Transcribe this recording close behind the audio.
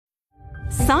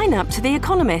Sign up to The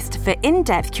Economist for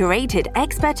in-depth curated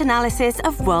expert analysis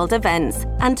of world events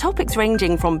and topics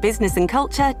ranging from business and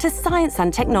culture to science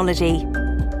and technology.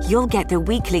 You'll get the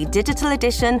weekly digital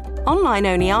edition,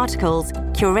 online-only articles,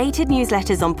 curated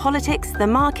newsletters on politics, the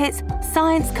markets,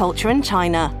 science, culture and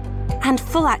China, and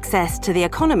full access to The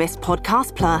Economist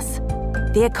Podcast Plus.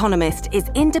 The Economist is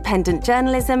independent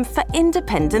journalism for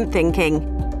independent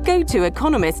thinking. Go to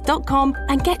economist.com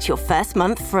and get your first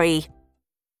month free.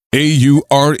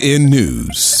 AURN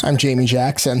News. I'm Jamie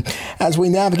Jackson. As we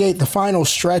navigate the final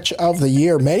stretch of the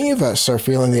year, many of us are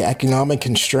feeling the economic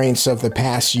constraints of the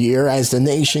past year as the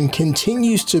nation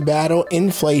continues to battle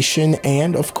inflation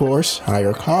and, of course,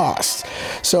 higher costs.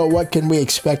 So what can we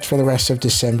expect for the rest of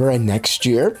December and next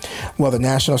year? Well, the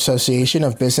National Association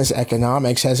of Business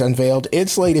Economics has unveiled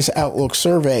its latest Outlook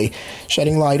survey,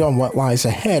 shedding light on what lies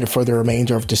ahead for the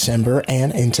remainder of December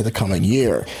and into the coming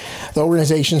year. The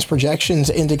organization's projections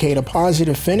indicate a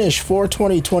positive finish for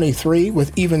 2023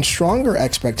 with even stronger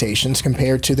expectations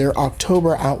compared to their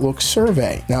October Outlook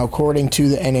survey. Now, according to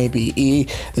the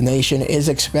NABE, the nation is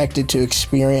expected to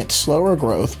experience slower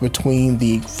growth between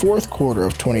the fourth quarter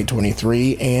of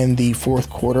 2023 and the fourth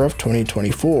quarter of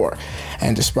 2024.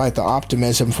 And despite the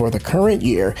optimism for the current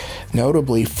year,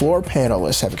 notably 4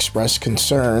 panelists have expressed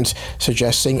concerns,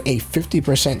 suggesting a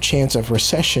 50% chance of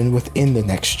recession within the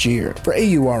next year. For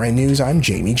AURN News, I'm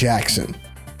Jamie Jackson.